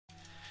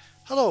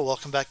Hello,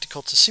 welcome back to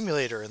Cultist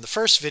Simulator. In the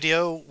first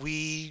video,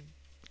 we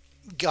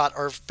got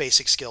our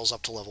basic skills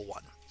up to level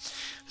 1.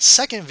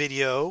 Second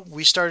video,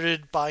 we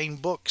started buying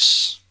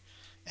books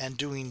and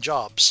doing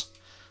jobs,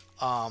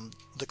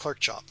 the clerk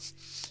job,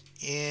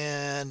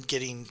 and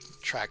getting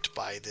tracked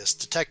by this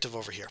detective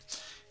over here.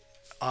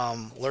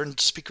 Learned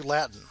to speak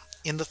Latin.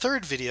 In the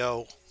third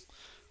video,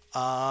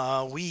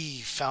 we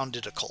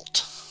founded a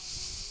cult.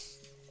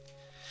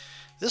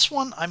 This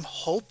one, I'm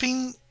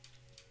hoping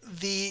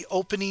the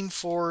opening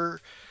for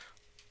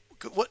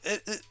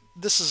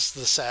this is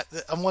the set.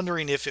 I'm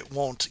wondering if it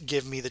won't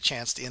give me the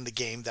chance to end the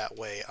game that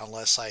way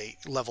unless I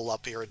level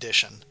up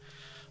erudition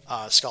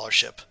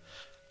scholarship.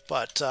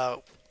 But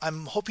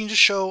I'm hoping to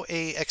show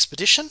a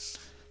expedition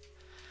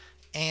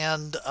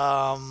and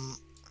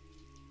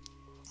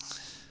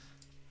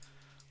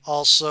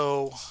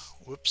also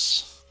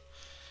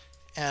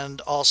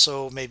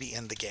maybe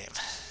end the game.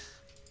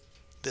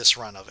 This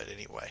run of it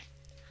anyway.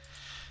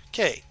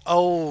 Okay.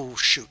 Oh,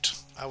 shoot.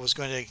 I was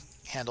going to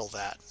handle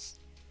that.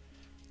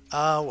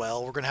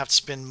 Well, we're going to have to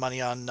spend money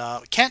on...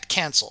 can't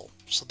cancel.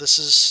 So this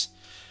is...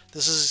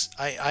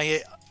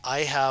 I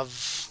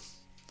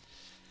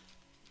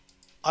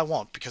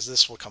won't, because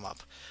this will come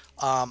up.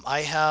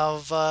 I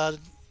have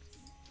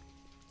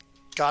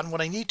gotten what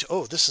I need to...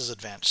 Oh, this is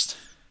advanced.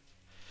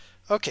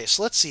 Okay,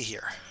 so let's see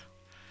here.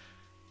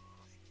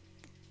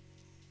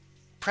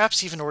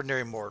 Perhaps even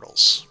ordinary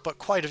mortals, but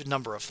quite a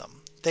number of them.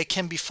 They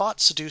can be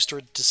fought, seduced, or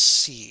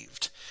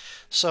deceived.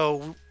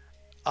 So,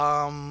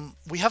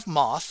 we have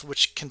Moth,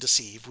 which can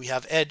deceive. We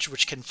have Edge,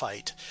 which can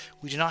fight.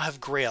 We do not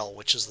have Grail,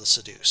 which is the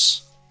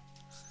seduce.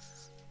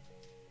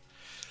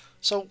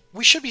 So,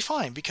 we should be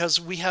fine, because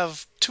we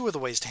have two of the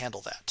ways to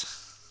handle that.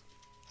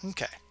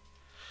 Okay.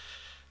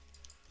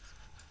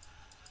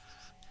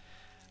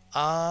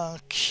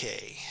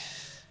 Okay.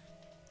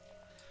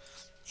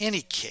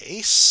 Any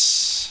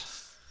case...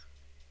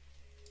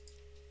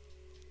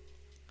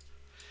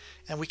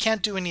 And we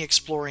can't do any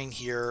exploring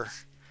here.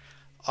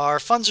 Our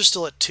funds are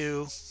still at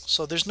 2,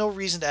 so there's no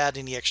reason to add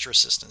any extra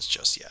assistance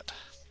just yet.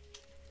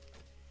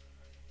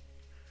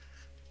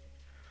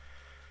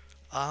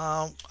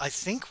 I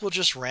think we'll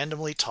just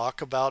randomly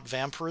talk about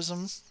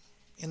vampirism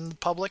in the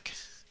public.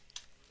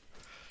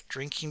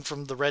 Drinking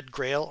from the red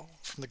grail,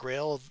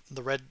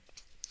 the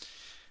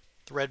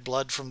red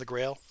blood from the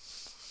grail.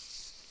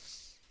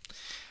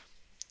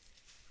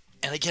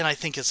 And again, I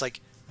think it's like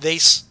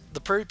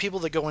the people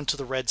that go into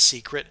the red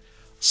secret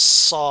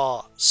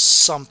saw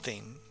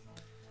something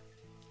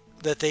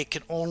that they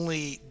can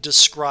only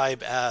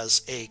describe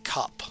as a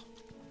cup.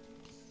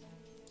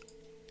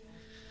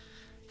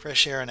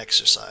 Fresh air and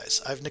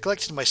exercise. I've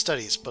neglected my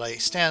studies, but I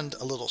stand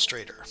a little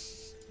straighter.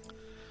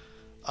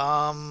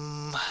 Yeah,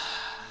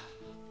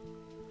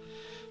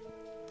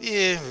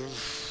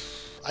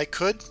 I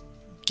could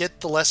get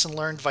the lesson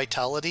learned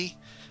vitality.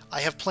 I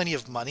have plenty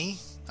of money.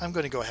 I'm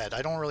going to go ahead.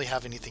 I don't really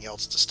have anything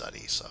else to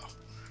study, so...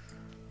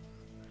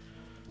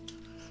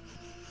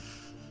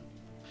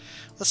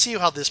 Let's see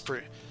how this...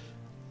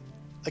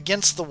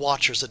 Against the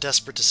Watchers, a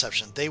desperate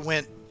deception. They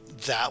went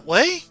that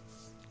way?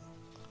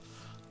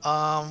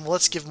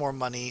 Let's give more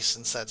money,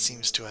 since that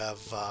seems to have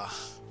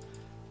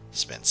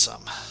spent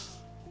some.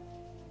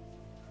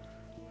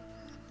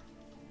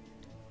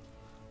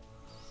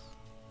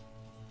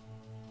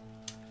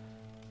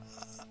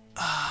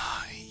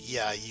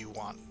 Yeah, you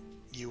want...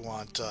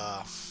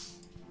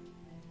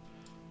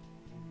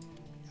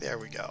 There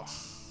we go.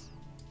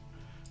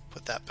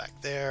 Put that back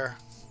there.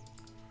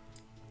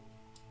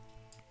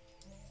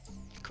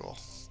 Cool.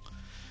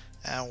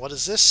 And what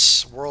is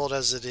this? World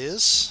as it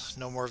is.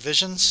 No more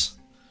visions.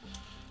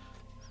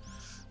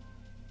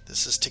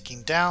 This is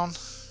ticking down.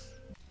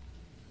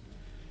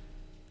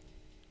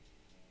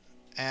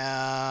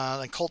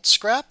 And occult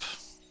scrap.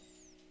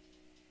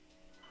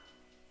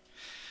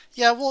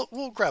 Yeah,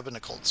 we'll grab an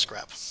occult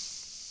scrap.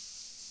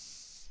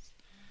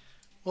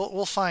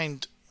 We'll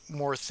find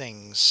more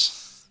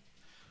things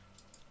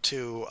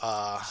to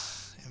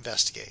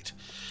investigate.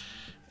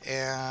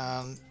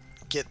 And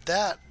get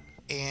that.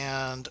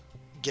 And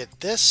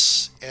get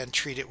this and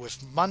treat it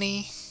with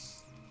money,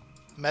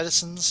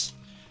 medicines,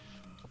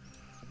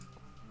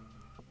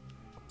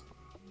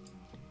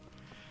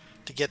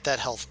 to get that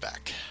health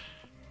back.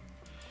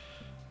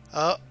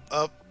 Up.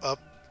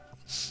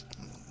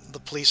 The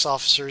police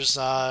officers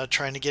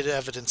trying to get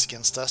evidence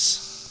against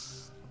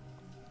us.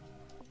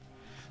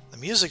 The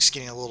music's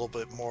getting a little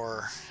bit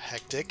more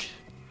hectic.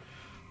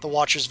 The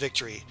Watchers'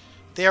 victory.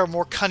 They are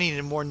more cunning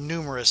and more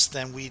numerous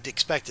than we'd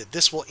expected.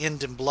 This will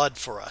end in blood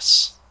for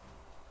us.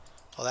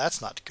 Oh,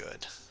 that's not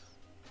good.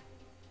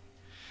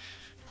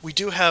 We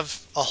do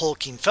have a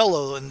hulking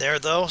fellow in there,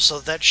 though, so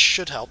that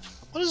should help.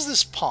 What is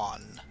this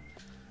pawn?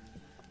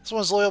 This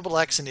one's loyal but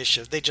lacks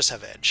initiative. They just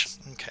have edge.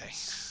 Okay.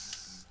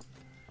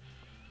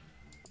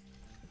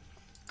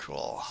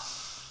 Cool.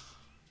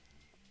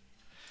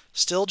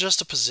 Still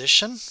just a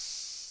position?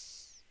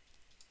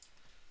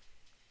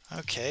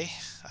 Okay.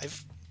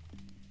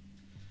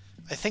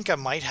 I think I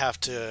might have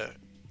to...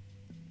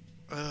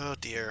 Oh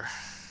dear.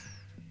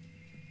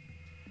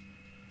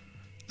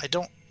 I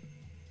don't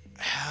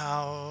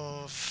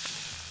have...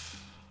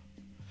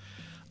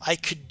 I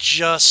could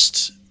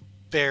just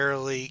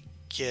barely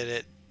get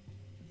it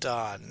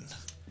done.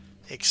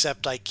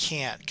 Except I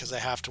can't because I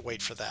have to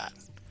wait for that.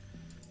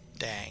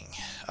 Dang.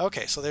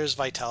 Okay, so there's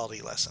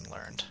vitality lesson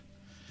learned.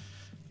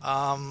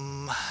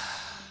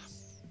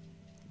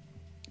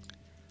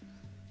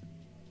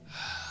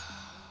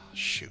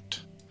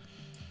 Shoot.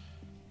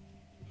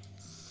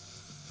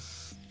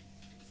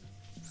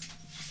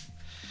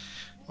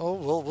 Oh,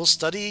 we'll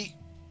study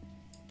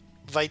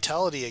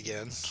vitality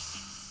again.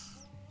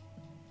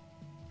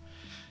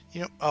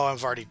 You know, oh,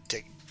 I've already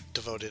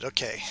devoted.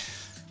 Okay.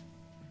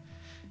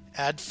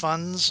 Add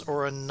funds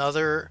or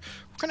another.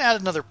 We're going to add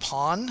another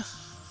pawn.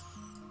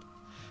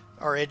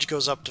 Our edge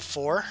goes up to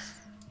 4.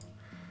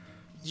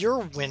 You're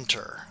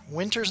winter.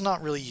 Winter's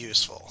not really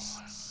useful.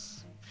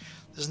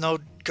 There's no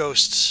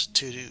ghosts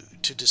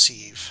to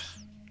deceive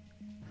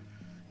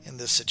in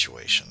this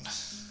situation.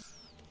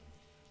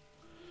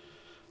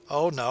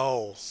 Oh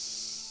no.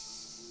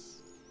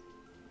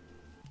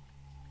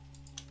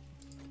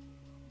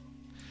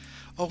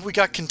 Oh, we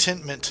got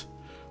contentment.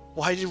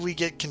 Why did we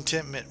get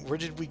contentment? Where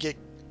did we get...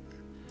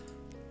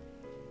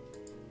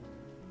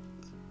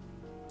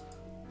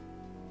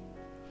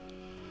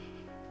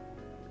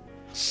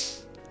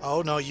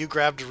 Oh no, you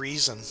grabbed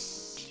reason.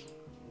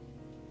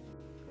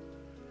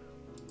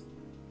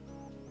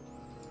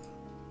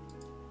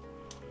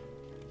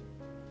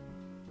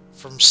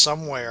 From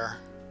somewhere.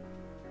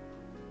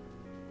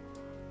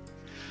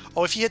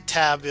 Oh, if you hit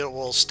tab, it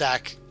will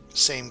stack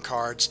same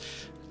cards.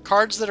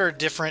 Cards that are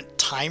different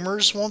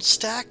timers won't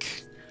stack,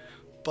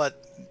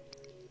 but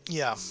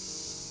yeah.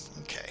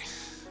 Okay.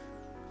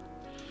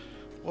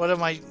 What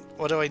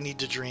do I need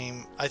to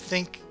dream? I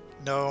think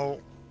no.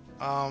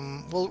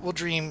 We'll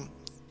dream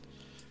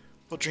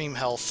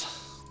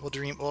health.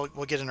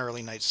 We'll get an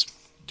early night's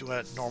do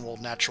a normal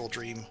natural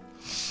dream.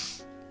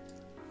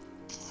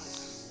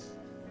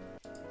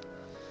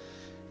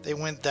 They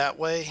went that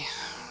way.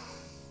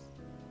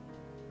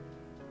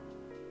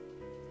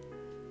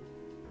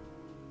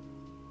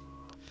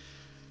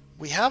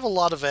 We have a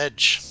lot of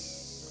edge.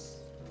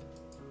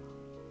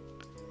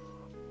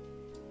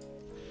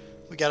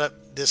 We gotta...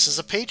 This is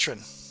a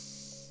patron.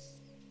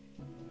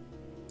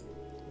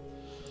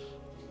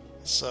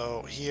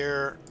 So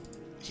here,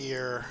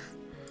 here,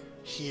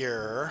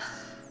 here.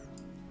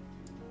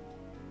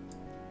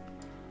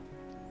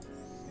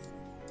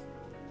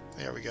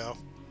 There we go.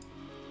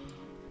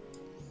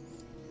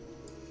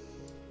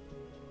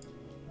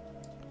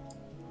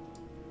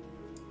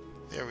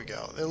 There we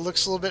go. It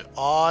looks a little bit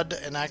odd,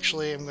 and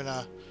actually I'm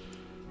gonna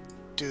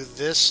do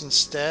this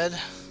instead.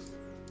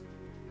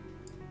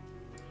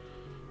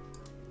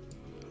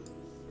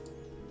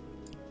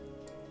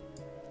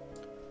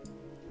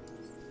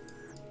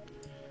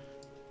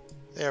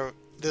 There,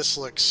 this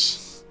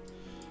looks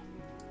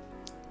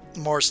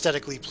more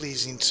aesthetically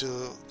pleasing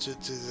to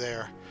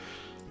there.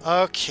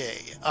 Okay,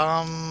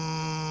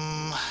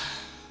 oh.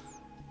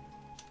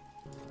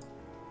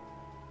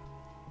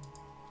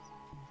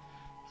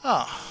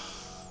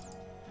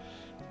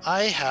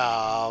 I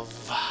have...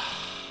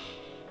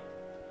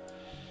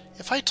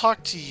 If I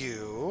talk to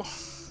you,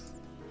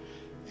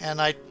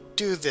 and I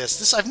do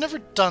this... I've never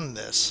done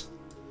this.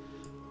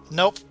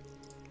 Nope.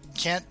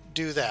 Can't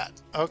do that.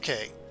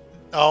 Okay.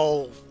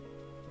 Oh.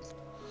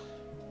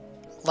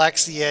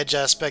 Lacks the edge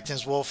aspect and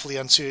is woefully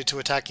unsuited to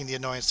attacking the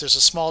annoyance. There's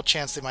a small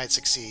chance they might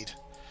succeed.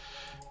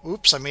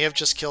 Oops, I may have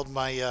just killed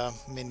my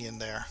minion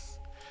there.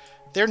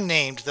 They're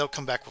named. They'll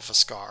come back with a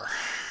scar.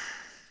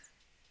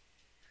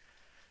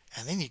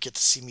 And then you get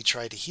to see me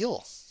try to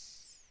heal.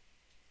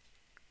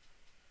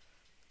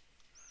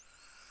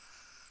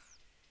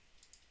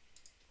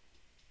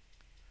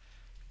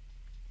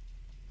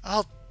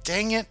 Oh,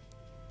 dang it.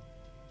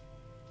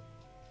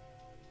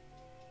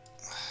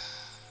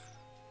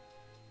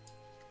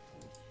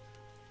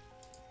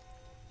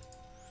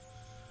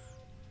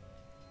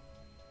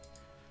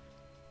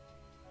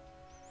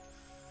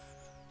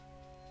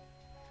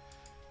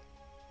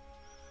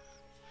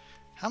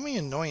 How many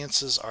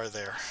annoyances are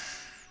there?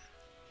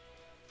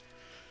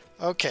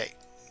 Okay,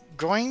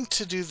 going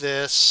to do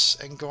this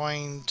and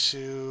going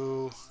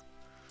to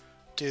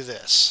do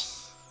this.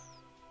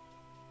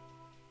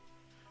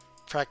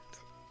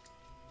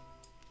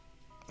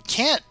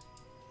 Can't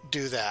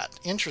do that.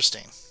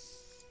 Interesting.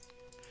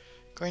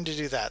 Going to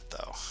do that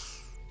though.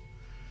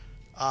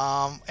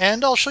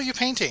 And I'll show you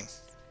painting.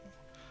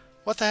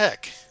 What the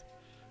heck?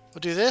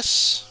 We'll do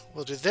this.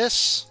 We'll do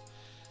this.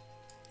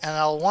 And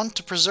I'll want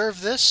to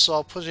preserve this, so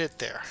I'll put it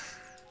there.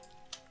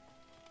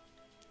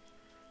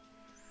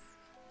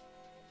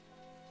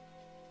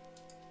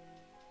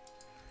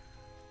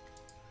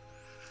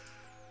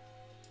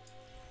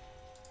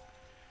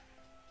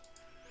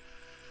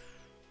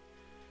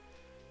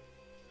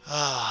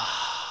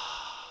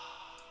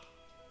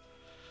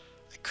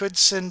 I could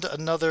send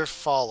another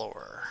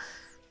follower.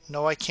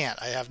 No, I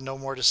can't. I have no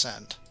more to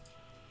send.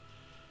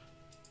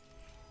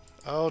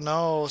 Oh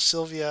no,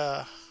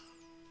 Sylvia.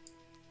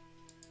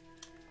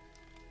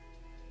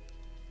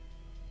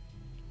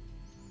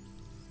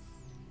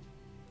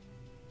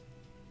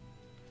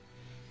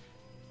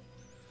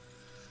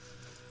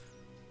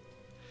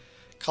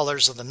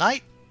 Colors of the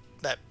night.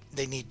 That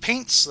they need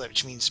paints,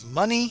 which means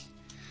money.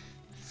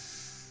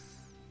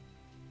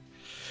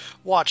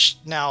 Watch,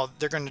 now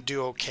they're going to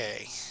do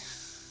okay.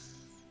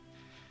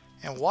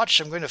 And watch,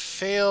 I'm going to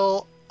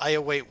fail. I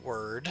await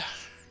word.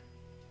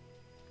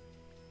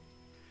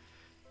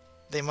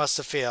 They must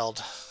have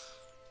failed.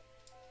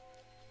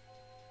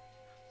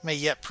 May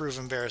yet prove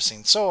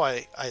embarrassing. So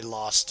I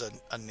lost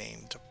a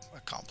named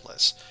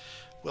accomplice.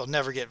 We'll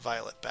never get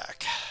Violet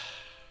back.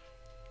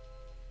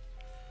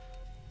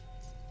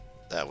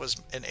 That was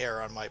an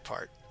error on my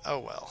part. Oh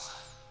well.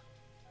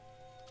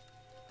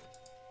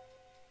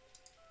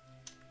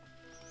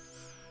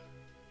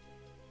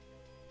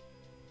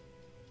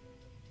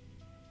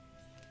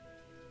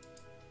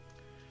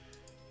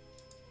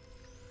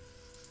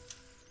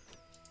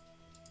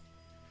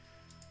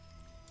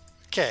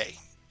 Okay.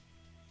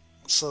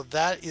 So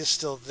that is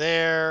still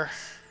there.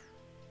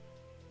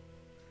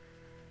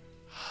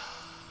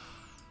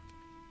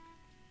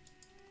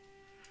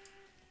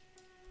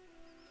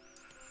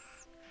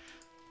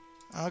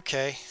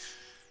 Okay.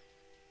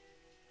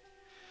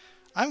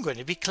 I'm going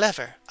to be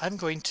clever. I'm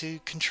going to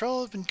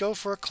control and go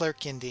for a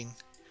clerk ending.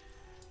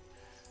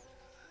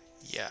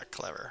 Yeah,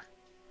 clever.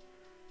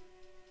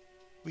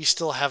 We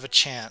still have a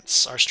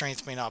chance. Our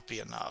strength may not be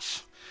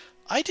enough.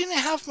 I didn't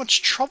have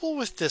much trouble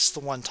with this the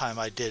one time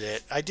I did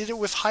it. I did it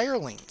with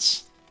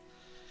hirelings.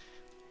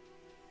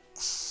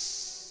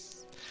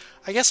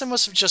 I guess I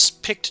must have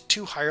just picked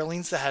 2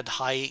 hirelings that had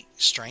high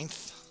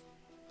strength.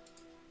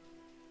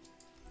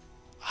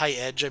 High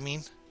edge, I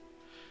mean.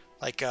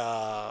 Like,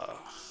 I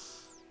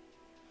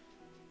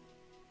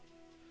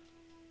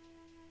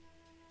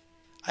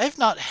have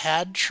not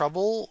had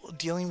trouble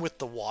dealing with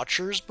the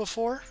Watchers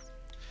before.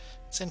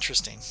 It's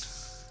interesting.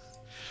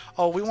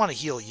 Oh, we want to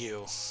heal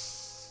you.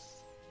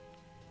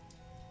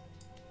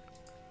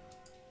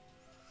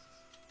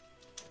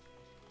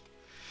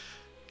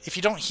 If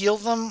you don't heal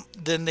them,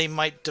 then they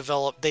might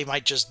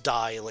just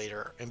die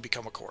later and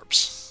become a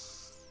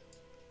corpse.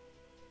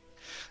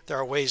 There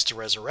are ways to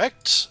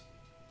resurrect.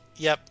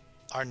 Yep,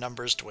 our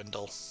numbers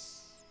dwindle.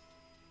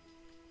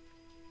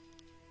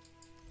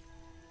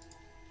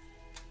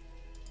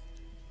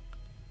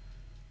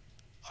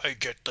 I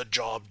get the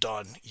job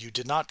done. You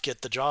did not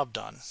get the job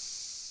done.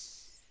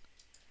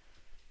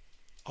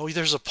 Oh,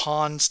 there's a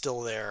pawn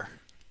still there.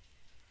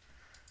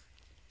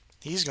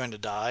 He's going to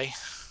die.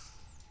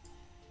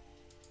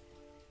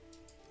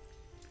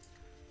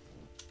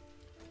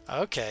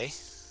 Okay.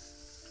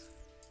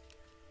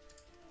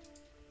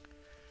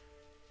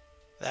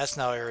 That's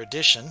now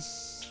erudition.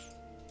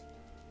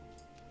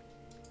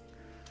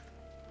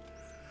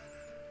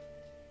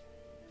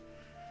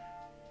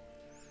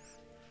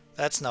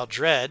 That's now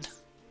dread.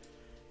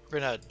 We're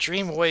going to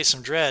dream away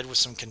some dread with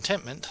some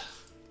contentment.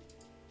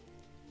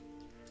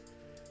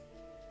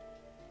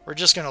 We're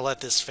just going to let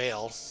this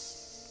fail.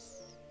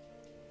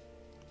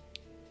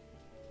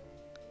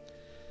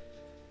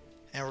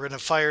 And we're going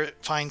to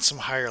find some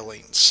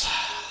hirelings.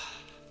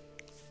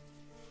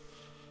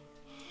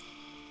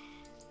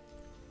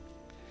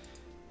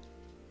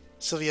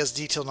 Sylvia has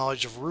detailed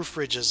knowledge of roof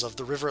ridges, of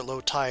the river at low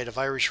tide, of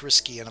Irish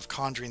whiskey, and of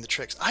conjuring the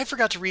tricks. I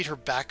forgot to read her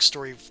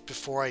backstory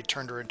before I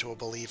turned her into a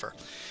believer.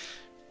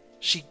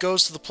 She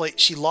goes to the place.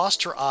 She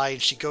lost her eye,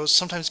 and she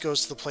sometimes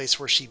goes to the place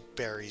where she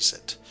buries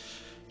it.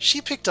 She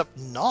picked up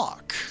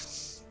knock.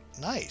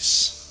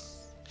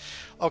 Nice.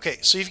 Okay,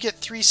 so if you get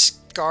 3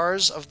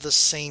 scars of the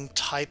same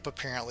type,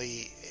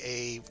 apparently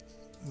a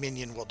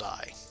minion will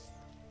die.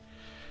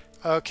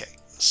 Okay,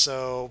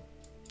 so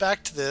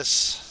back to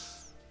this.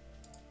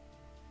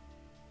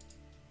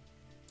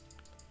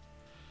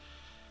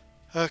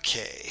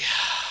 Okay,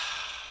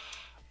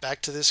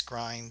 back to this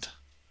grind.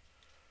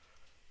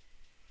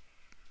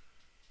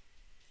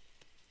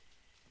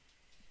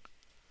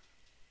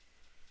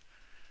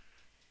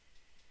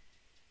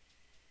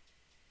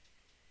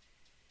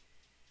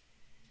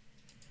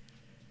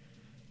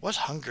 What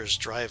hungers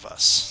drive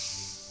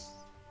us?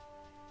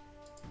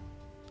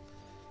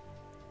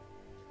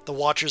 The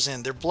Watchers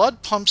in. Their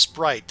blood pumps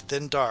bright,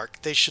 then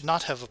dark. They should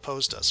not have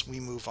opposed us. We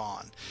move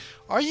on.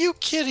 Are you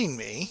kidding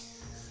me?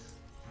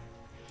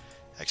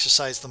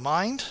 Exercise the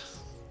mind.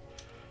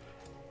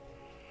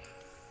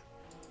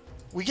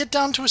 We get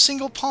down to a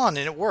single pawn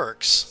and it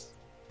works.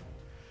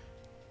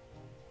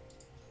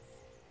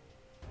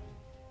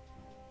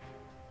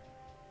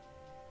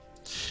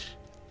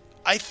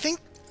 I think...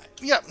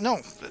 Yeah, no.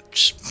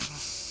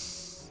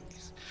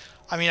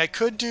 I mean, I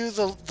could do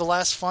the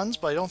last funds,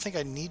 but I don't think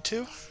I need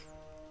to.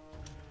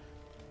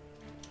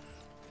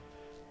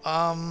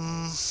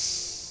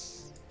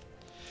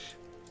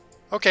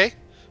 Okay,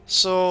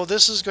 so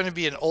this is going to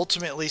be an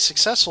ultimately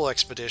successful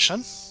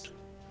expedition.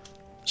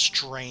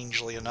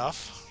 Strangely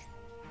enough.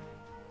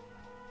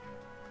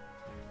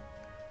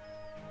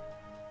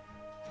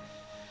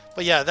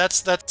 But yeah,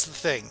 that's the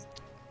thing.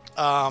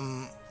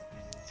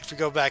 If we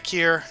go back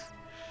here...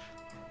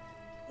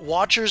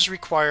 Watchers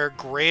require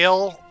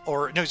Grail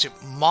or... No, excuse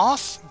me,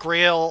 Moth,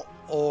 Grail,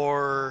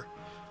 or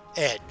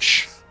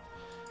Edge.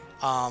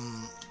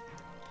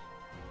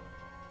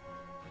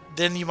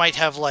 Then you might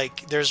have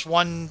like, there's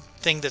one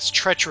thing that's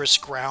treacherous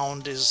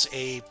ground is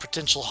a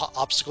potential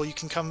obstacle you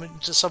can come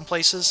into some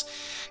places,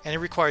 and it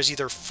requires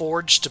either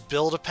forge to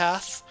build a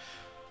path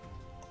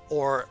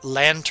or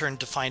lantern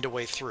to find a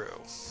way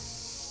through.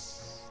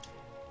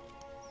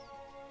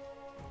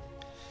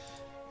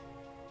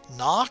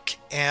 Knock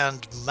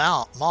and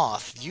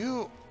Moth,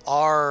 you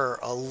are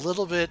a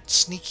little bit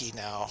sneaky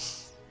now.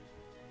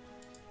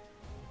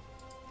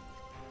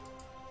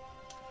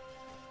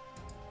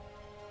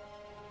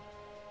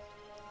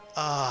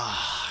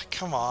 Ah,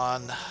 come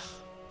on.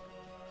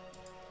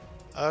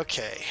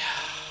 Okay.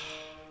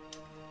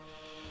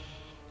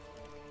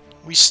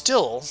 We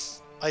still,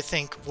 I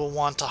think, will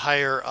want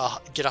to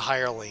get a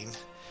hireling.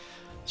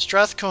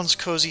 Strathcone's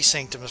cozy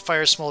sanctum, a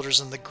fire smolders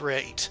in the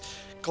grate.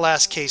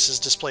 Glass cases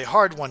display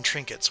hard-won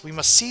trinkets. We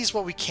must seize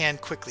what we can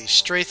quickly.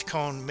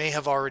 Strathcone may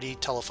have already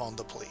telephoned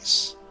the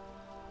police.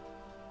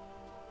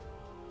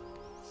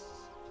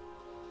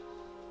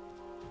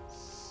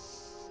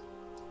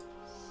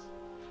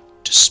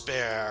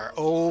 Despair.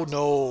 Oh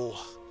no.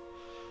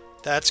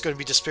 That's going to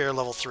be despair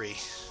level 3.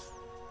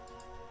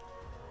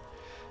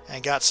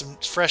 And got some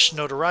fresh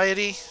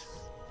notoriety.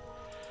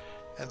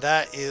 And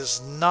that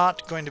is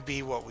not going to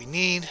be what we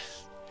need.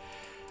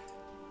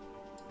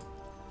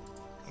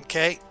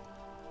 Okay.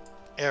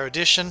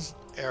 Erudition.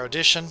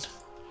 Erudition.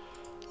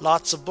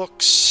 Lots of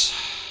books.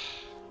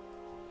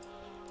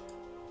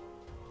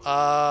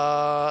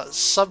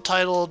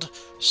 Subtitled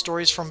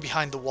Stories from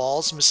Behind the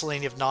Walls,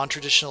 miscellany of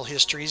non-traditional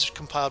histories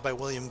compiled by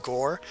William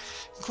Gore,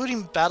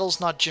 including battles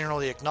not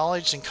generally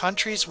acknowledged in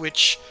countries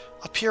which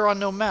appear on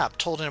no map,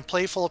 told in a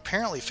playful,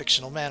 apparently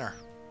fictional manner.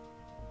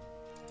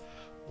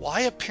 Why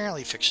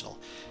apparently fictional?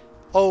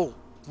 Oh,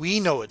 we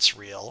know it's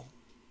real.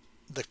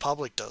 The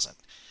public doesn't.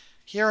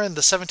 Here in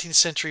the 17th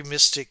century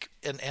mystic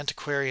and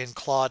antiquarian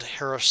Claude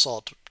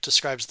Herault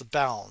describes the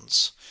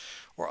bounds,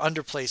 or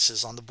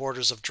underplaces on the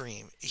borders of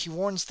dream. He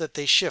warns that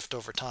they shift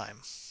over time.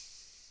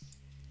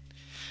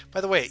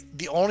 By the way,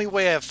 the only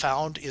way I have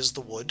found is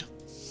the wood.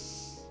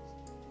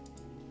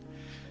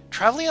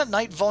 Traveling at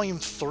Night Volume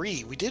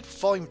 3. We did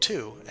Volume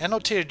 2.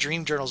 Annotated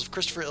Dream Journals of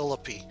Christopher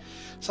Illippi.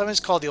 Sometimes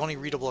called the only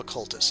readable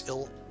occultist.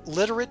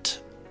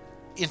 Illiterate,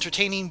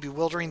 entertaining,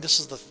 bewildering. This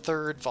is the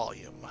 3rd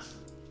volume.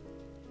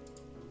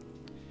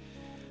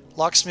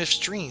 Locksmith's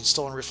Dreams,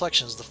 Stolen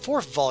Reflections. The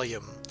 4th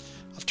volume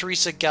of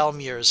Teresa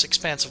Galmier's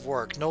expansive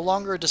work. No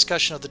longer a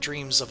discussion of the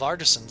dreams of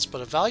artisans,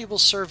 but a valuable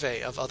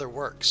survey of other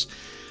works.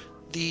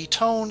 The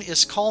tone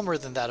is calmer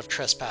than that of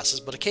Trespasses,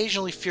 but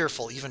occasionally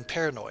fearful, even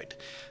paranoid.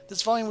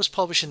 This volume was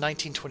published in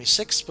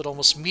 1926, but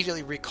almost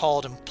immediately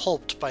recalled and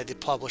pulped by the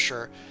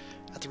publisher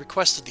at the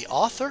request of the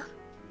author,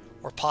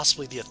 or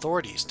possibly the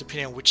authorities,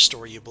 depending on which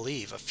story you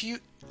believe. A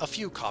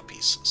few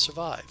copies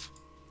survive.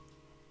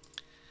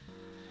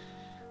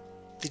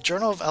 The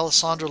Journal of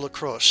Alessandro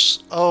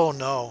Lacrosse. Oh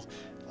no.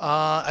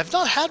 I've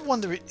not had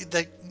one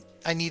that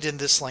I need in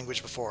this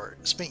language before.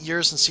 Spent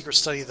years in secret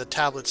study of the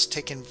tablets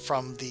taken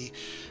from the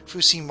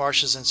Fucine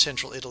marshes in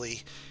central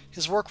Italy.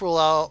 His work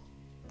will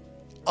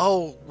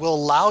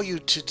allow you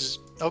to...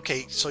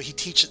 Okay, so he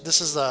teaches... This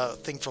is the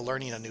thing for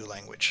learning a new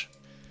language.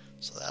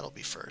 So that'll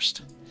be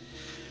first.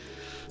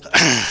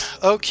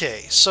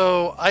 Okay,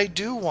 so I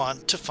do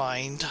want to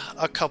find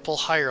a couple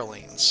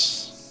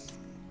hirelings.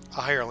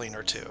 A hireling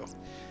or two.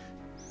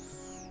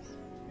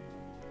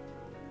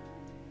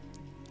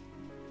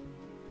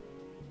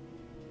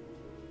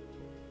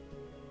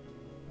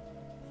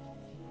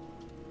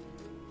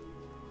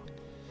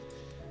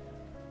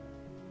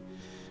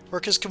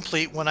 Work is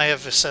complete when I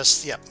have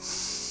assessed... Yep.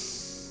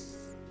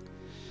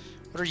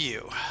 What are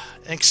you?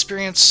 An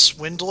experienced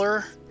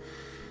swindler?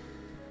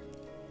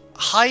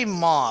 High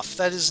Moth.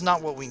 That is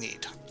not what we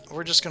need.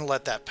 We're just going to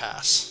let that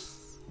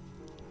pass.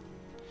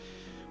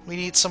 We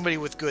need somebody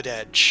with good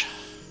edge.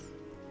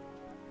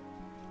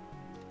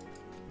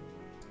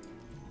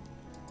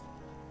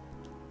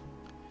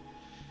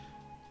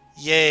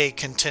 Yay,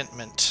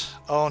 contentment.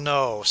 Oh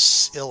no,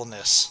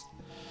 illness.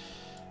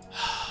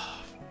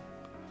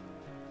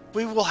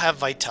 We will have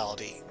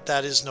vitality.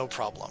 That is no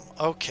problem.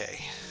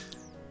 Okay.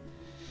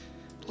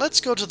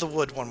 Let's go to the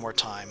wood one more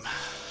time.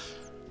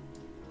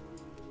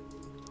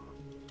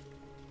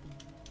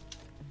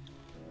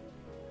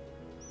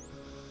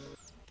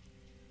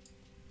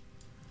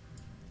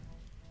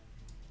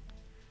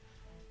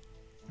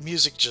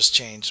 Music just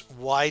changed.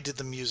 Why did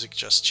the music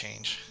just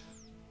change?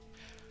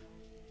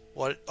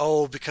 What?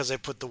 Oh, because I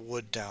put the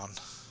wood down.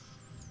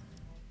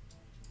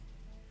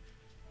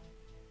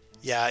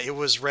 Yeah, it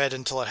was red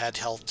until it had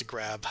health to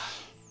grab.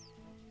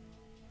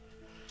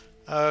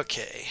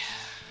 Okay.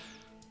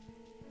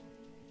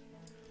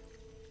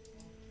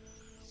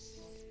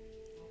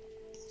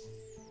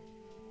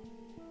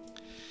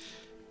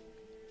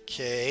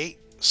 Okay,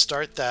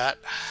 start that.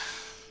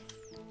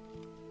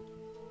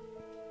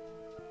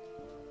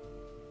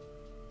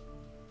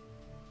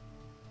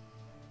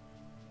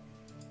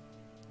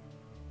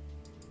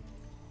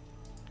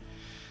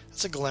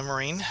 That's a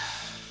glimmering.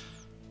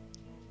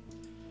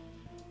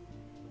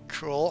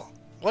 Cool.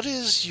 What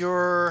is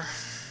your...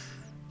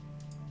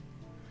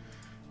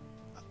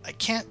 I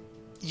can't...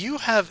 You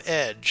have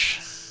edge.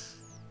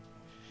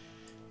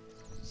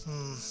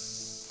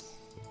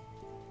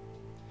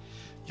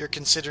 You're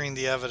considering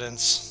the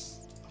evidence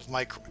of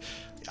my...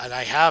 And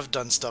I have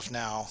done stuff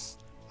now.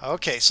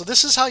 Okay, so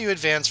this is how you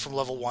advance from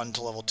level 1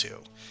 to level 2.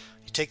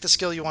 You take the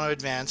skill you want to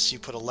advance, you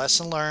put a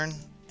lesson learn,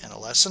 and a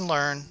lesson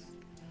learn,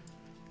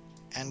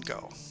 and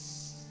go.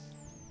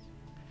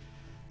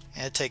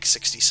 And it takes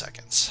 60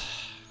 seconds.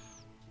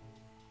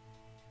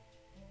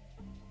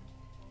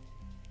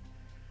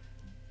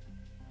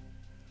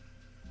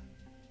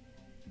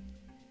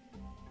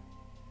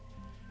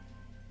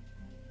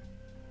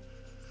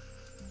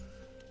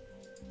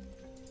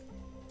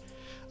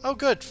 Oh,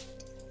 good.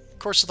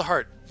 Course of the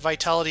Heart.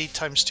 Vitality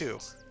times 2.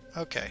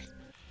 Okay.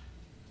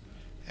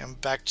 And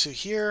back to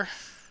here.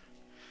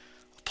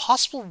 A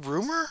possible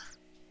rumor?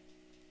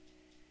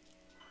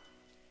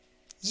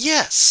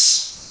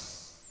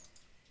 Yes!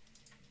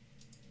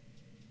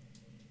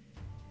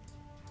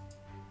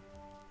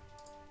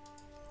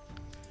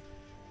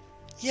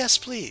 Yes,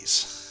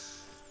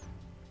 please.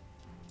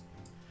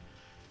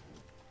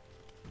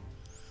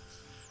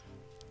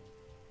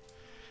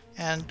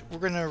 And we're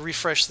going to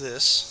refresh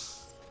this.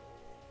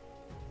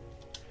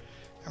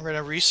 I'm going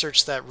to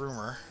research that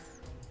rumor.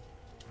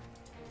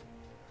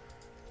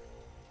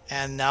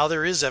 And now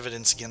there is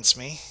evidence against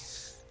me.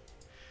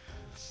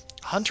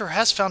 Hunter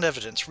has found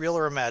evidence, real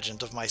or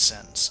imagined, of my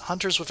sins.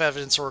 Hunters with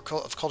evidence or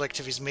of cult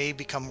activities may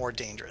become more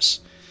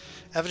dangerous.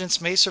 Evidence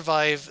may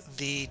survive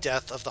the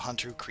death of the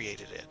hunter who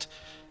created it.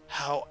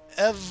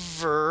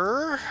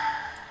 However,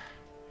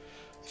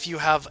 if you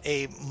have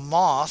a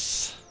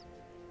moth,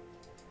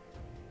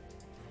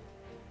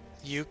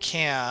 you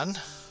can...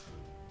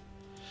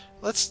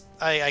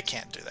 I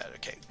can't do that.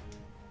 Okay.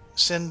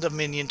 Send a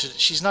minion to...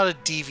 She's not a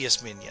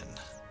devious minion.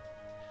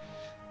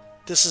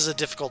 This is a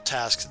difficult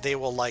task. They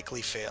will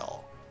likely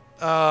fail.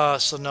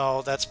 So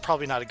no, that's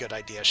probably not a good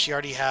idea. She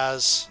already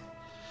has...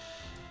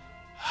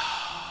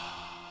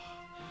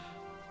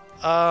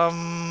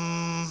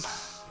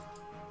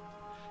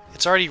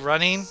 It's already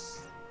running.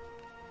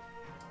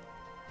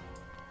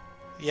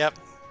 Yep.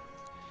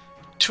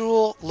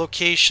 Tool,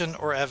 location,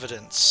 or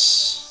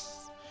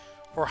evidence.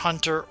 Or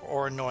hunter,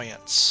 or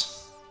annoyance.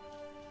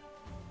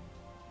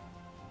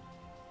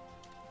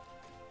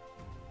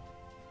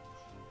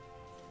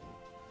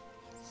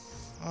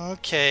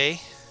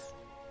 Okay.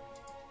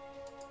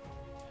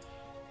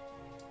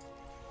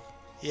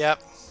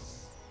 Yep.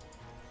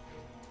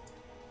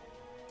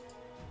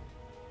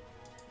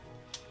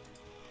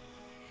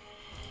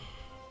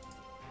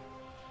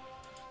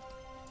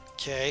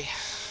 Okay.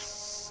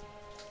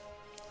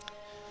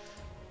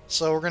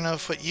 So we're going to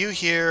put you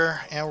here,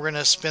 and we're going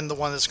to spin the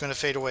one that's going to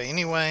fade away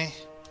anyway.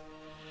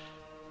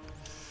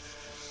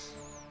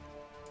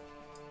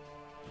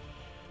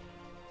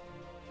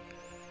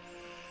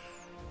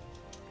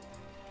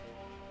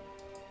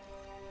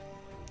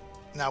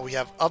 Now we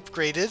have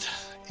upgraded,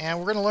 and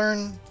we're going to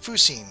learn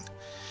Fusin.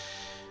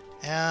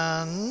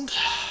 And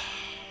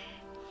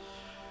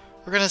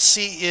we're going to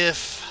see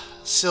if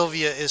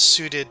Sylvia is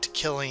suited to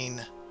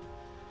killing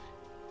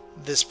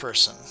this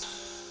person.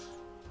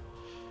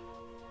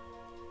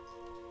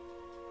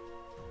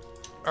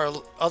 Our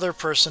other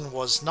person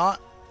was not,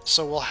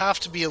 so we'll have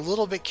to be a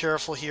little bit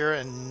careful here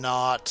and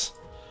not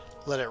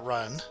let it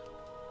run.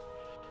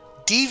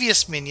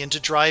 Devious minion to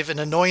drive an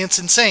annoyance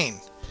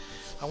insane.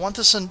 I want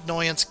this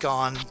annoyance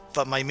gone,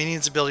 but my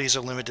minion's abilities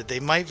are limited. They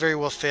might very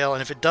well fail,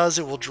 and if it does,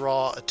 it will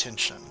draw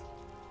attention.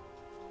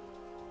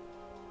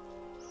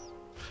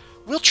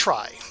 We'll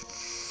try.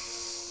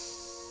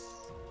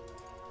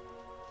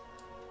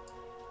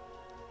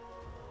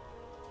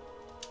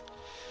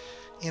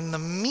 In the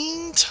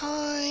meantime,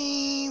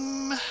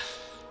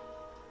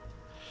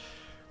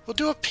 we'll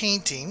do a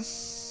painting.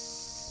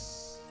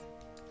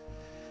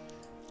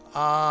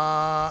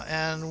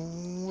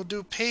 And we'll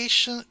do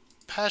passion.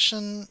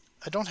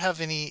 I don't have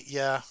any,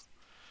 yeah,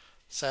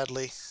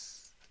 sadly.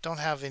 I don't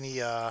have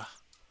any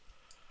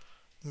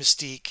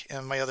mystique,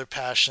 and my other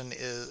passion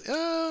is,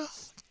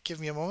 give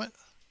me a moment.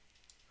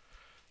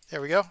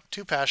 There we go,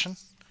 2 passion.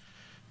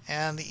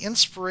 And the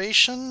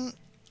inspiration,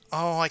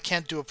 oh, I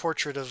can't do a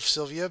portrait of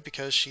Sylvia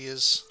because she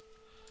is...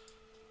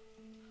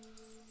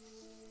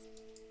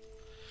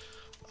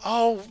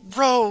 Oh,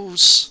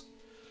 Rose!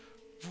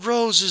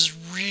 Rose is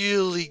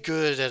really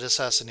good at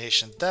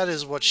assassination. That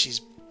is what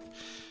she's...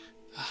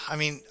 I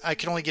mean, I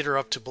can only get her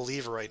up to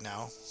believer right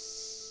now.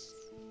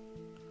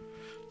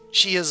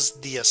 She is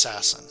the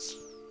assassin.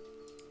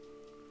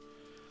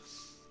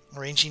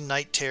 Arranging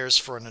night tears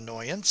for an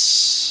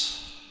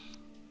annoyance.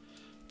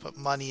 Put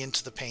money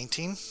into the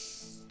painting.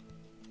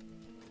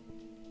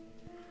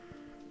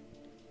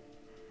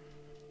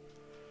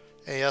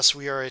 Yes,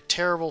 we are a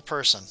terrible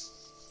person.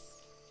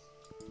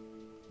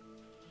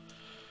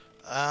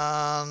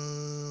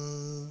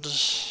 And...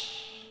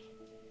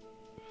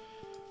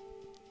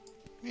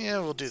 yeah,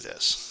 we'll do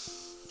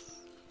this.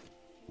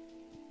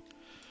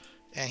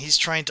 And he's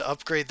trying to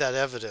upgrade that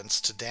evidence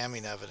to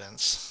damning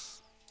evidence.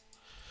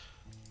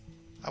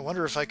 I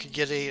wonder if I could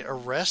get a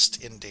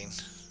arrest ending.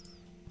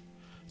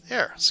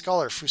 There,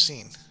 Scholar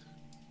Fusine.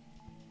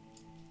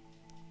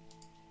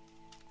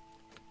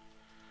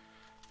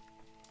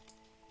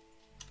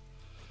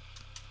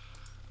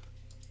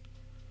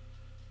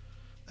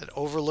 An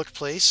overlooked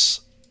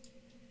place.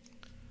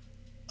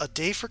 A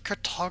day for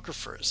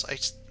cartographers.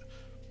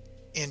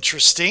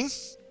 Interesting.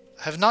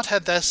 I have not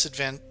had this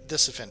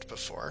event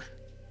before.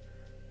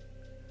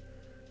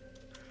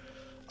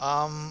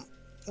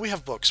 We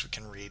have books we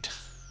can read.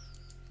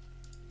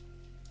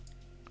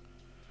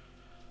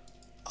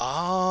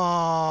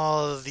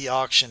 Oh, the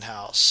auction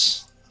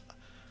house.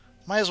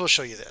 Might as well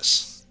show you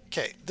this.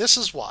 Okay, this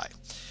is why.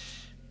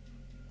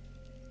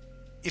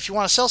 If you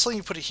want to sell something,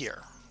 you put it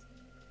here.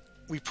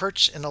 We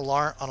perch an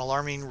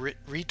alarming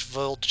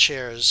Thrythlind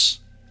chairs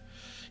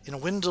in a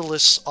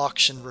windowless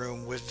auction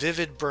room with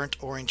vivid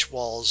burnt orange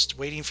walls,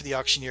 waiting for the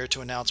auctioneer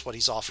to announce what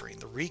he's offering.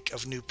 The reek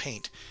of new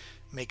paint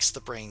makes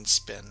the brain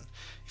spin.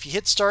 If you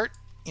hit start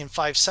in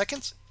 5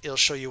 seconds, it'll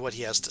show you what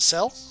he has to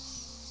sell.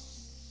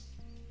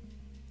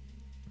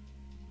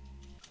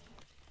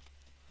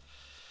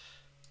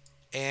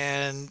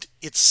 And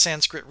it's a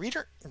Sanskrit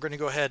reader. We're going to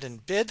go ahead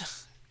and bid.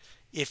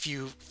 If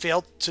you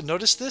failed to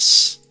notice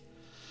this,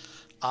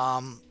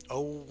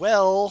 oh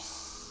well.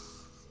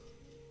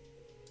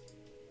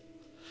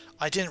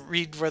 I didn't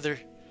read whether...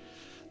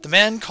 The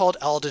man called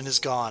Alden is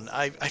gone.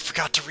 I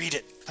forgot to read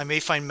it. I may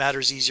find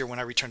matters easier when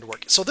I return to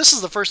work. So this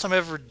is the first time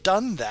I've ever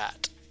done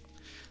that.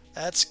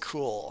 That's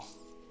cool.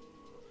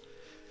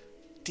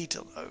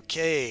 Detail.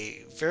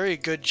 Okay. Very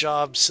good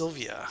job,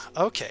 Sylvia.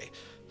 Okay.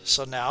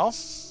 So now,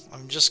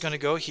 I'm just going to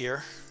go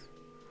here.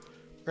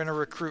 We're going to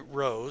recruit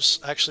Rose.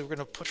 Actually, we're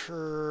going to put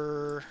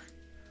her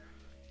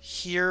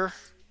here.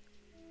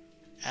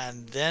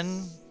 And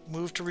then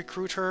move to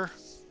recruit her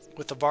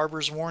with the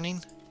barber's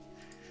warning.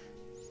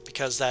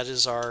 Because that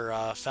is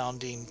our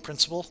founding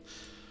principle.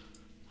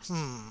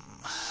 And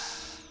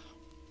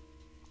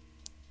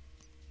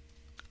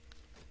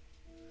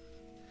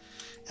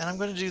I'm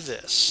going to do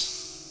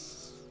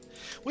this.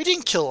 We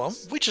didn't kill him.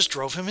 We just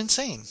drove him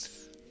insane.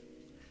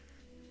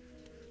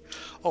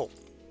 Oh.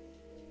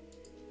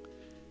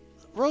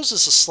 Rose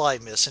is a sly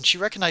miss, and she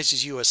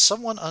recognizes you as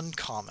someone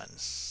uncommon.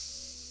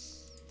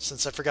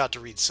 Since I forgot to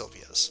read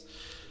Sylvia's.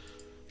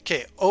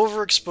 Okay,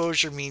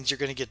 overexposure means you're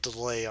going to get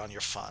delay on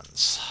your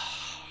funds.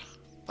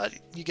 But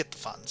you get the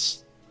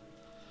funds.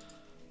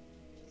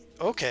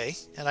 Okay,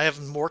 and I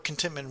have more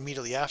contentment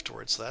immediately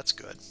afterwards, so that's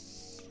good.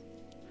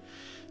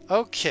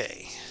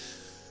 Okay.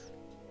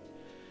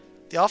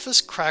 The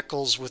office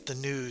crackles with the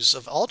news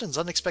of Alden's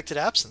unexpected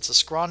absence. A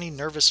scrawny,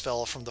 nervous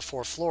fellow from the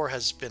 4th floor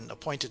has been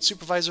appointed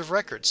supervisor of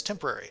records,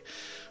 temporary.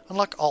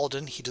 Unlike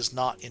Alden, he does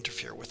not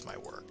interfere with my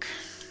work.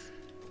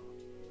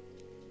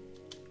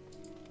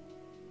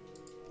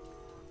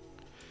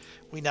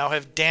 We now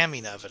have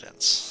damning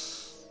evidence.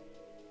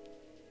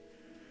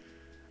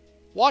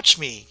 Watch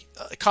me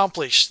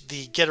accomplish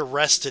the get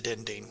arrested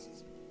ending.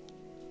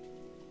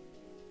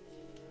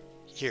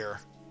 Here.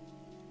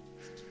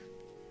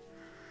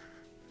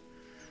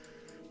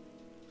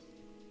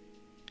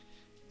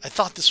 I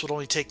thought this would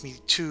only take me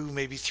 2,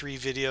 maybe 3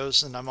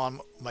 videos, and I'm on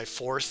my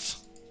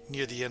 4th,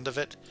 near the end of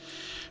it.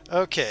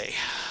 Okay.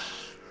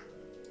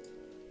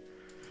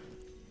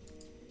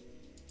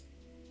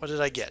 What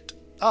did I get?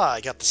 Ah,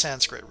 I got the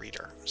Sanskrit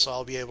reader, so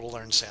I'll be able to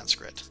learn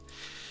Sanskrit.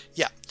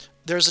 Yeah,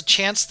 there's a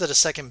chance that a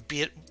second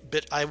bit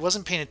I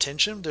wasn't paying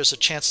attention. There's a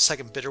chance a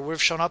second bidder would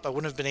have shown up. I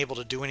wouldn't have been able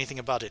to do anything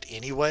about it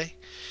anyway.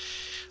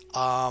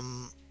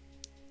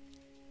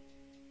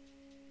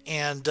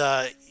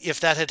 If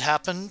that had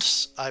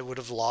happened, I would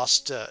have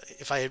lost.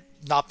 If I had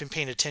not been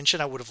paying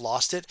attention, I would have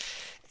lost it.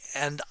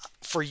 And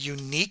for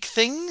unique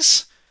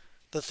things,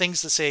 the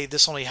things that say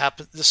this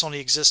only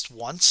exists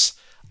once,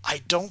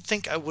 I don't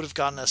think I would have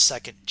gotten a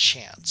second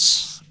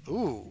chance.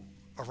 Ooh,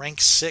 a rank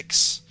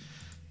 6.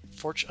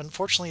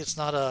 Unfortunately, it's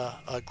not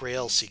a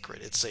Grail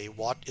secret. It's a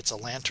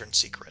lantern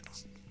secret.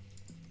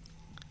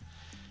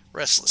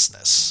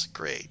 Restlessness,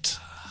 great.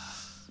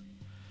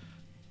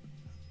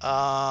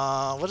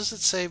 What does it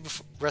say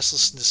before?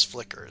 Restlessness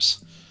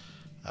flickers.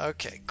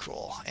 Okay,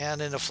 cool.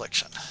 And an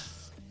affliction.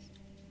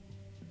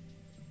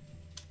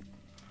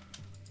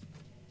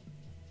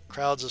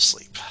 Crowds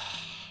asleep.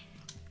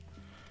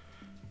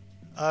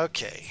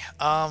 Okay.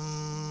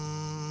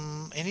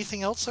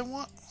 Anything else I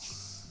want?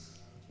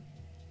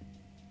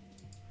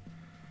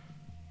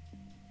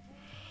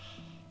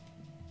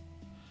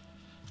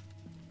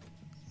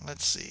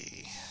 Let's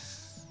see.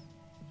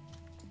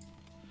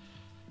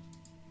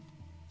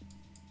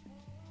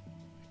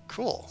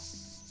 Cool.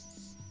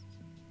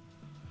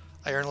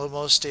 I earn a little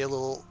most, stay a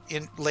little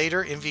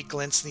later. Envy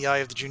glints in the eye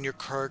of the junior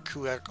clerk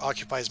who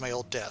occupies my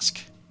old desk.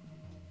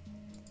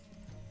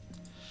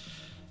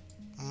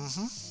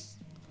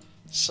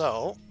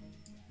 So,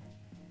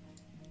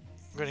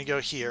 I'm going to go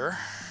here.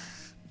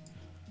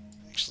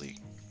 Actually,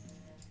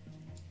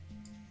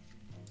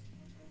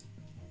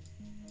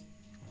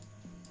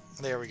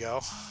 there we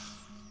go.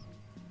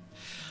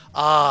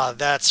 Ah,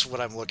 that's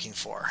what I'm looking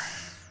for.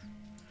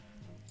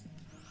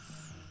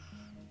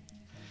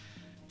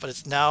 But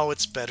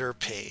it's better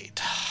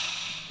paid.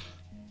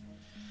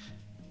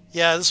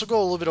 Yeah, this will go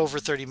a little bit over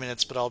 30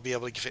 minutes, but I'll be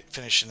able to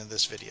finish into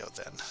this video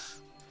then.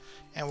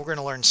 And we're going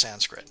to learn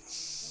Sanskrit.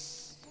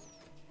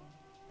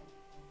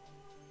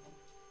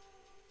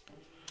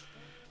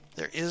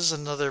 There is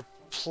another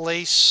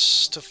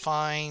place to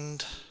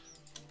find.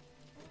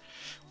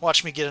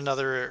 Watch me get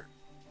another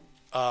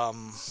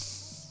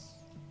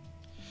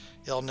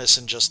illness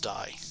and just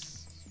die.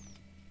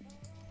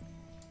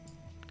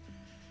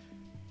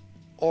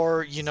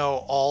 Or, you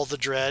know, all the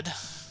dread.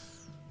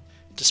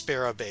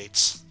 Despair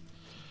abates.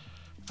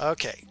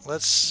 Okay,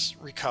 let's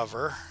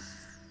recover.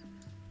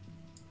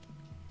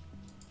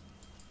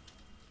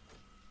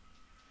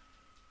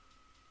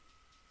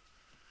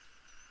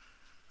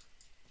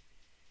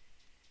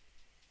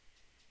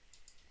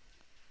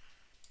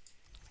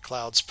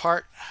 Clouds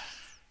part.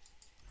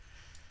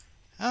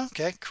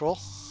 Okay, cool.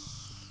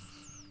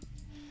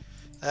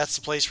 That's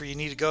the place where you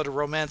need to go to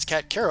romance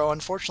Cat Caro.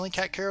 Unfortunately,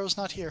 Cat Caro's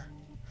not here.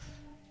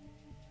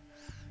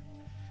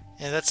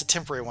 And that's a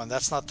temporary one.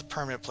 That's not the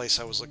permanent place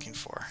I was looking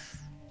for.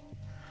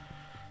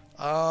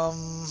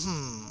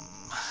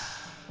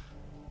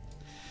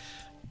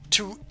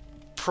 To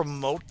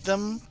promote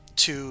them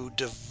to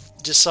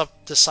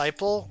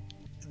disciple,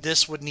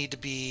 this would need to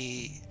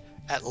be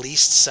at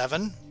least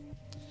 7.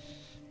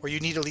 Or you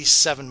need at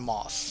least 7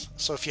 moth.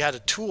 So if you had a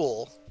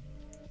tool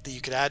that you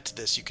could add to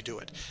this, you could do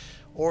it.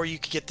 Or you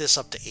could get this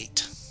up to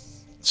 8.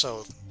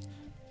 So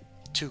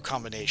 2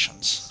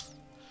 combinations.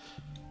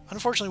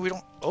 Unfortunately, we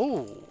don't...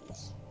 Oh!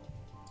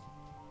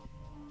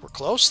 We're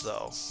close,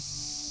 though.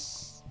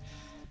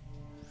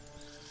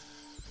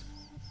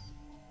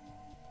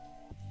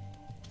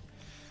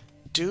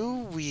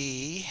 Do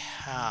we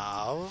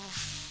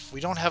have...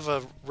 We don't have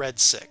a red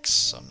 6,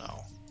 so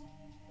no.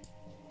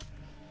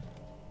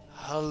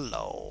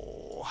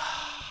 Hello.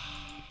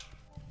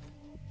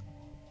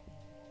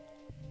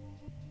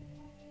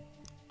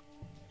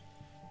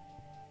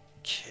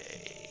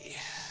 Okay.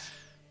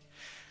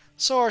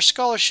 So our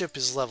scholarship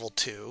is level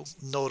 2.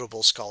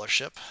 Notable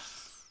scholarship.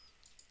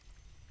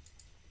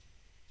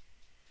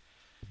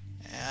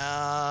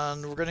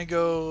 And we're going to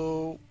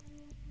go...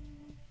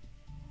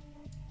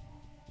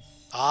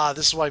 Ah,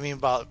 this is what I mean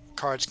about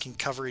cards can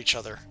cover each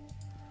other.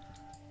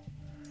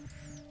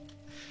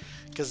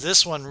 Because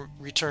this one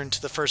returned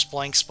to the first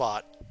blank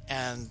spot,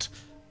 and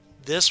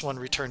this one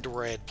returned to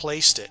where I had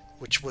placed it,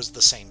 which was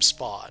the same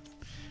spot.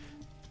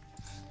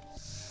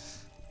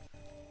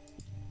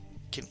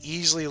 Can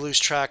easily lose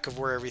track of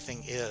where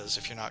everything is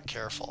if you're not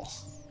careful.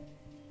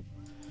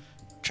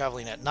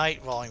 Traveling at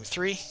Night, Volume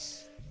 3.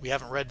 We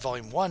haven't read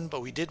Volume 1,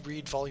 but we did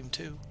read Volume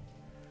 2.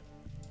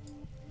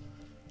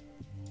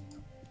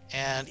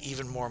 And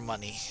even more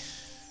money.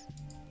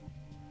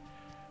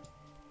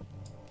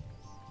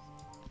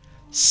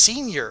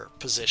 Senior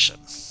position.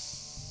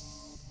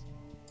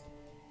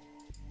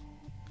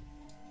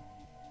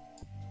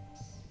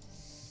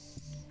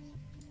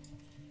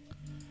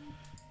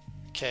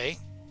 Okay.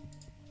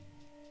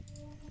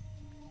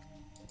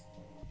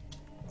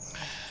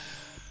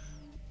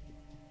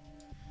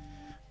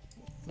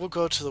 We'll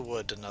go to the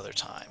wood another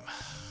time.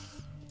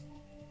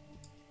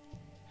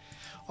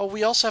 Oh,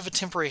 we also have a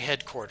temporary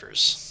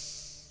headquarters.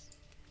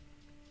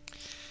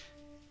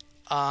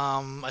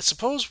 I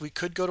suppose we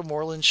could go to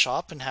Moreland's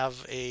shop and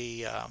have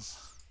a...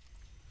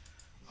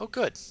 Oh,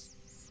 good.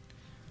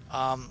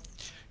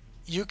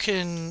 You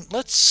can...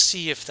 Let's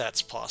see if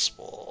that's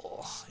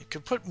possible. You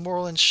could put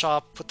Moreland's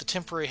shop, put the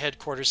temporary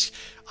headquarters...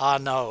 Ah,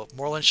 no.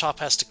 Moreland's shop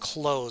has to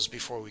close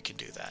before we can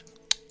do that.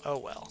 Oh,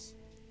 well.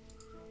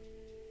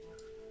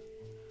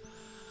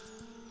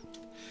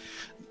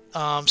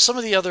 Some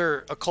of the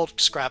other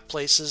occult scrap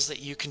places that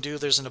you can do,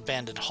 there's an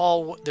abandoned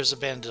hall, there's an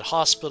abandoned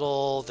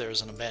hospital,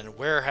 there's an abandoned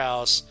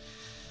warehouse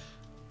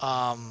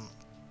that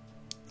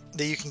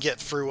you can get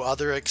through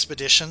other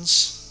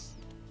expeditions.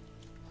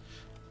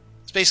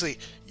 It's basically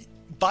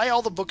buy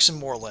all the books in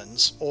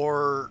Moorlands,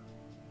 or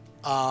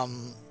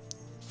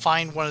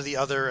find one of the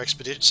other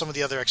some of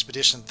the other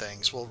expedition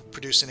things will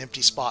produce an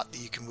empty spot that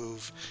you can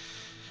move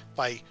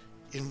by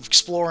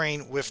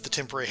exploring with the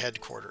temporary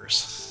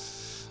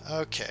headquarters.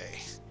 Okay.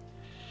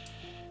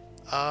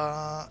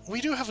 We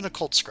do have an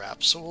occult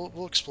scrap, so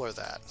we'll explore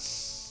that.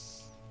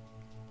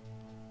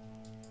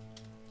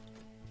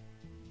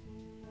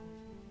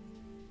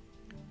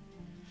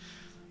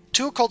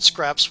 Two occult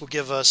scraps will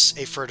give us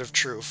a furtive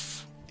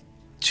truth.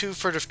 2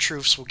 furtive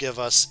truths will give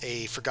us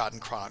a forgotten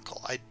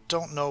chronicle. I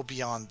don't know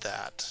beyond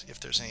that, if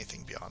there's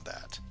anything beyond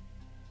that.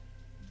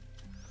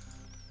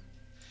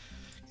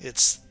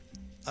 It's...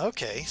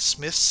 Okay,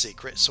 Smith's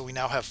Secret, so we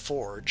now have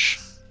Forge.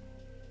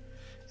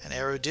 And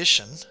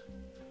Erudition.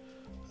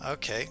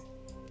 Okay.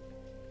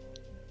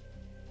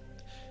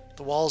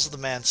 The walls of the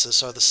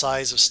Mansus are the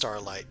size of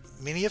starlight.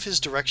 Many of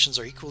his directions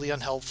are equally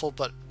unhelpful,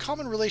 but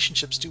common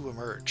relationships do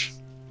emerge.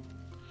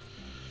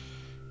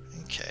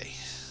 Okay.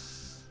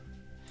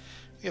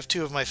 We have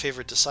 2 of my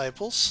favorite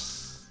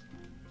disciples.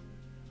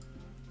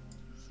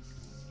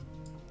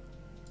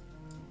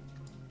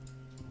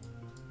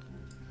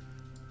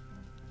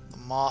 The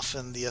Moth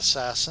and the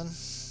Assassin.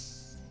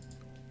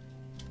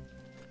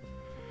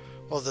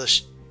 Well,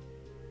 the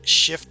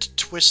Shift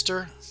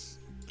Twister?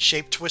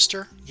 Shape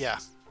Twister? Yeah.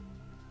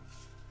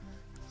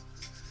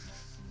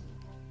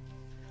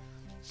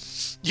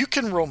 You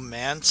can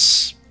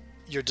romance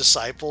your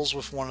disciples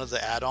with one of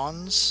the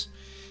add-ons,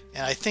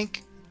 and I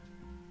think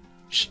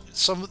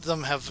some of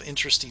them have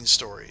interesting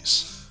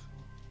stories.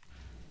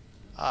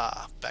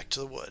 Ah, back to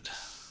the wood.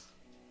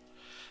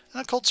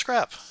 And occult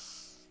scrap.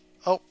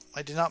 Oh,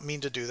 I did not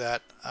mean to do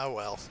that. Oh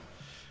well.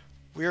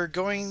 We are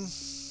going...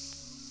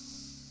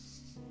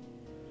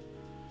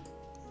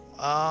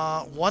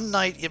 one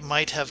night it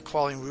might have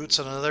crawling roots,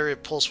 on another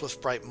it pulls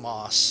with bright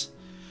moss.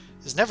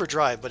 It is never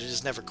dry, but it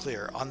is never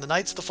clear. On the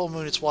nights of the full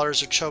moon, its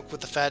waters are choked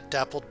with the fat,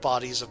 dappled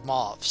bodies of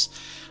moths.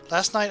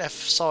 Last night I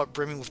saw it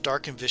brimming with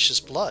dark and vicious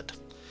blood.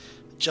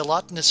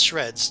 Gelatinous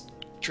shreds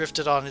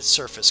drifted on its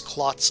surface,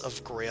 clots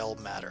of grail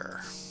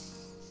matter.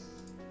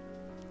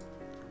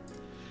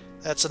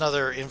 That's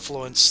another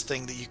influence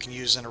thing that you can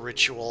use in a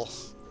ritual.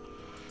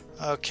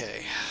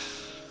 Okay.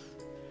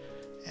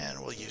 And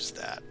we'll use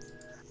that.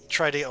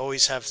 Try to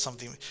always have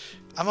something.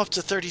 I'm up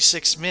to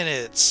 36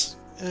 minutes.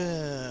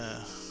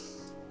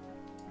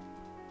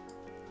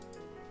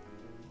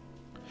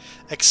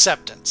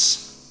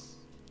 Acceptance.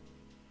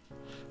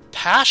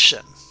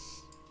 Passion.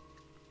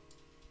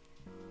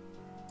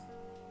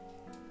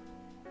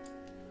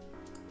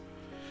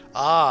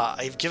 Ah,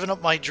 I've given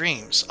up my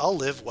dreams. I'll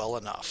live well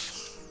enough.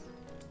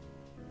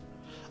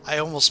 I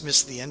almost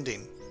missed the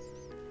ending.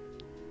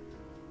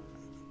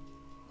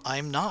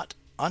 I'm not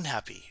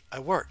unhappy. I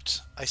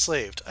worked. I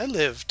slaved. I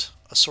lived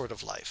a sort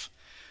of life.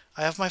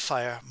 I have my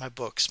fire, my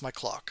books, my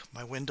clock,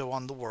 my window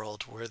on the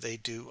world where they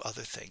do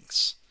other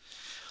things.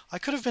 I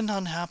could have been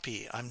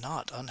unhappy. I'm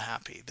not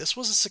unhappy. This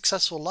was a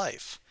successful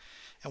life.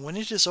 And when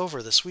it is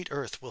over, the sweet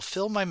earth will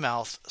fill my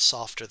mouth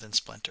softer than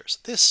splinters.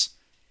 This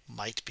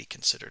might be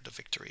considered a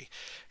victory.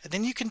 And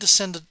then you can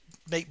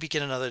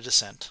begin another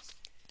descent.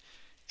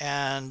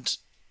 And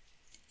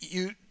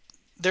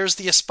there's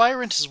the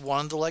aspirant is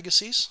one of the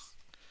legacies.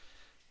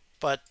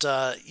 But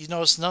you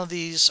notice none of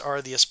these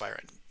are the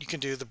aspirant. You can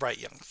do the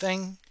bright young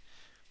thing,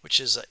 which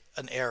is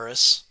an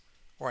heiress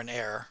or an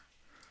heir,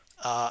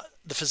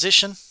 the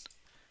physician,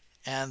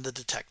 and the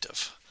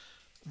detective.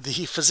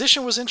 The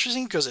physician was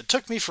interesting because it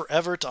took me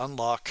forever to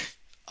unlock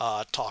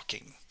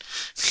talking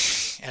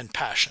and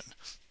passion.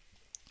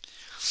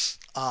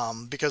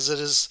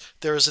 Because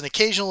there is an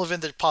occasional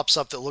event that pops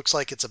up that looks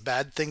like it's a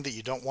bad thing that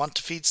you don't want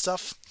to feed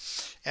stuff.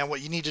 And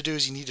what you need to do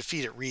is you need to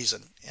feed it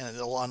reason, and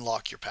it'll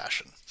unlock your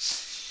passion.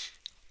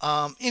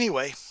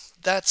 Anyway,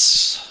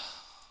 that's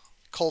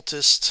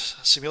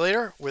Cultist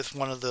Simulator with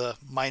one of the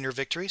minor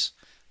victories.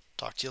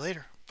 Talk to you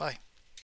later.